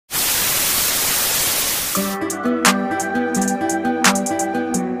Oh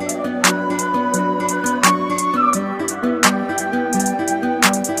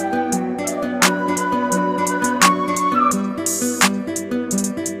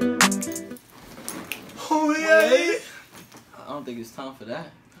yeah. I don't think it's time for that.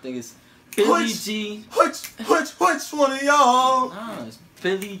 I think it's Billie Jean. Which one of y'all? Nah, it's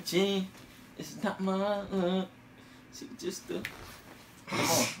Billie Jean. It's not my she just a.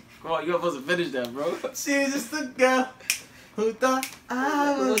 Come on, you're supposed to finish that, bro. She's just a girl who thought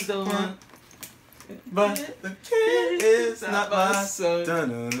I was the one, but the kid is not my son.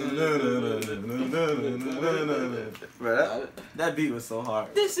 Bro, that beat was so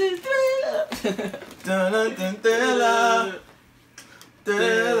hard. This is Thriller.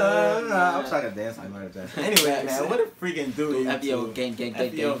 I'm trying to dance like that. Anyway, man, what a freaking dude. FVO gang.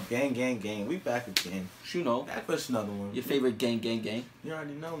 FVO gang. We back again. You know. Back with another one. Your favorite gang. You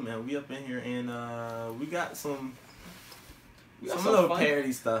already know, man. We up in here and we got some some little fun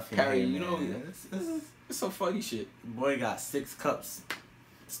parody stuff here. you know, it's some funny shit. Boy got 6 cups.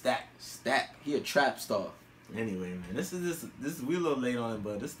 Stack. He a trap star. Anyway, man, this is we a little late on it,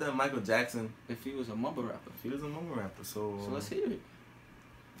 but this is that Michael Jackson. If he was a mumble rapper. He was a mumble rapper, so let's hear it.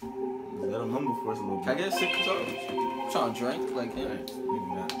 Let him mumble for us a little bit. Can I get a sip of I'm trying to drink like him. Right, we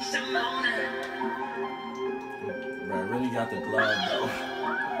do that. Bro, I really got the glove, though.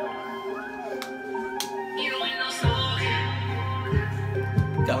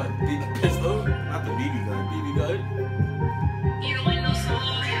 Got a BB pistol. Not the BB gun. BB gun. You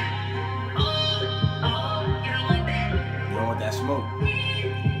don't want that smoke.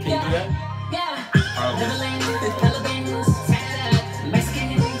 Can you do that?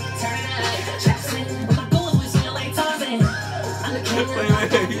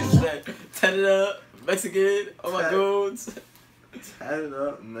 Wait. Tat it up, Mexican. Oh my goons. Tat it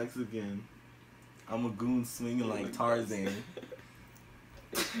up, Mexican. I'm a goon swinging like Tarzan.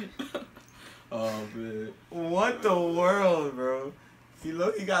 Oh man. What the world, bro? He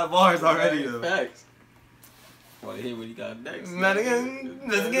got bars already though. Facts. Want to hear what he got next? Mexican.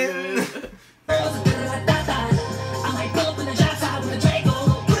 I might pull up in the drop top with a Draco.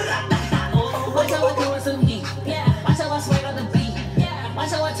 Watch how I do with some heat. Watch how I sway on the beat. Watch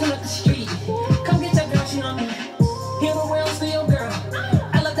how I turn up the street. Come get your girl, she on me. Hear the wheels for your girl.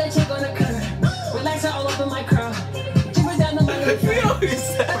 I love that chick on the curb. Relax her all up in my curl. Jump her down to my little We always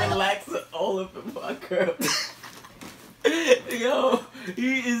said relax her all up in my curl. Yo,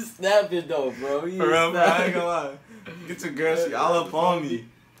 he is snapping though, bro. He is Bro, I ain't snapping. gonna lie. Get your girl, she all up on me.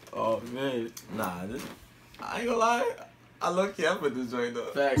 Oh man. Nah, I ain't gonna lie. I low-key up with this joint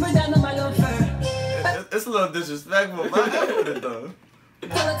though. Facts. Jump her down to my little fur. It's a little disrespectful, but I am with it though.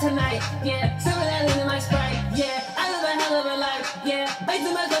 Color tonight, yeah. Some of that in my Sprite, yeah. I live a hell of a life, yeah. Way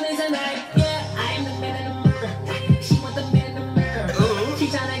too much money tonight, yeah. I am the man in the mirror. She want the man in the mirror. Ooh. She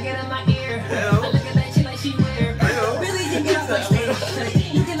tryna get in my ear. Hell. I look at that shit like she weird. Really, you get off my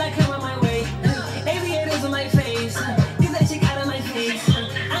stage. You cannot come on my way. Aviators on my face. Get that chick out of my face.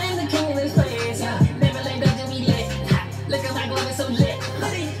 I am the king of this place. Never let them me lit. Look at my glove, it's so lit.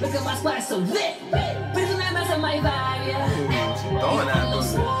 Look at my spot, so lit. Please do not mess up my vibe, yeah. Throwing that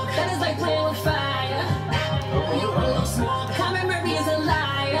pussy. That is like playing with fire. You want no smoke. Common Murphy is a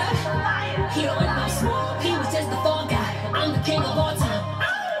liar. He don't want no smoke. He was just the fall guy. I'm the king of all time.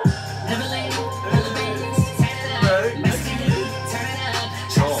 Elevated, elevators, turn it up. Mexican, turn it up.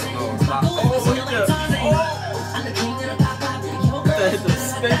 No, stop. I'm the king of the pop pop. Your girl is The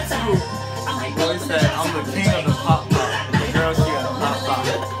spin too. Boy said, I'm the king of the pop pop. The girl, she got a pop pop.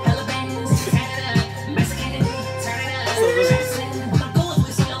 Elevators, turn it up. Mexican, turn it up. My goals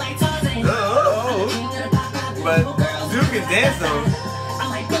we swing like Tarzan. But you can dance though.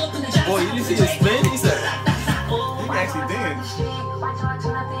 Boy, you see his spin? He said, You can actually dance.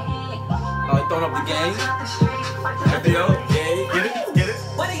 oh, he throwing up the gang. FVO, get it?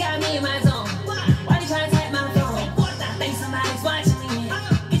 Why they got me in my zone? Why they trying to tap my phone? Think somebody's watching me.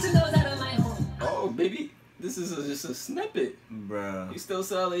 Get your nose out of my home. Oh, baby. This is just a snippet. Bruh. He still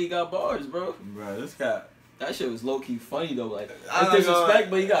sound like he got bars, bro. Bruh, this guy. That shit was low-key funny, though. Like, I it's don't know. disrespect,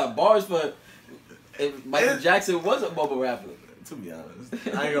 but he got bars, but if Michael Jackson was a bubble rapper. To be honest, I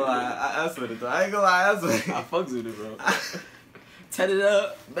ain't gonna lie, I answered it though. I ain't gonna lie, I answered it. I fucks with it, bro. Tat it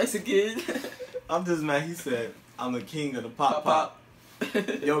up, Mexican. I'm just mad. He said, "I'm the king of the pop Pop, pop."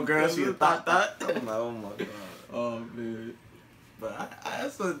 Yo, girl, she a thought. I'm like, oh my god. Oh man, But I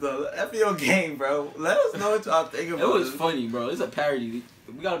answered the FVO game, bro. Let us know what y'all think about it was this. funny, bro. It's a parody.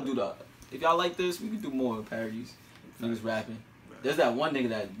 We gotta do that. If y'all like this, we can do more parodies. Niggas rapping. There's that one nigga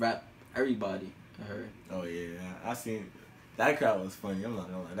that rap everybody. I heard. Oh yeah, I seen. That crowd was funny. I'm not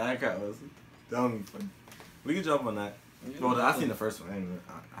gonna lie. That crowd was. That would be funny. We can jump on that. Well, I seen the first one.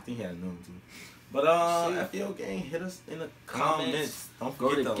 I think he had a new one too. But FVO gang, hit us in the comments. Don't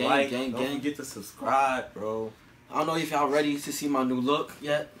forget to like. Don't forget to subscribe, bro. I don't know if y'all ready to see my new look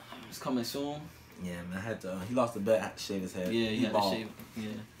yet. It's coming soon. Yeah, man. I had to. He lost the bet. I had to shave his head. Yeah, he had to shave. Yeah.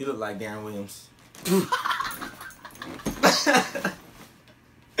 He looked like Darren Williams.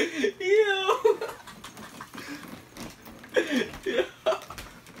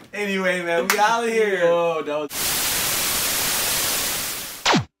 Anyway, man, we out of here. Yo, that was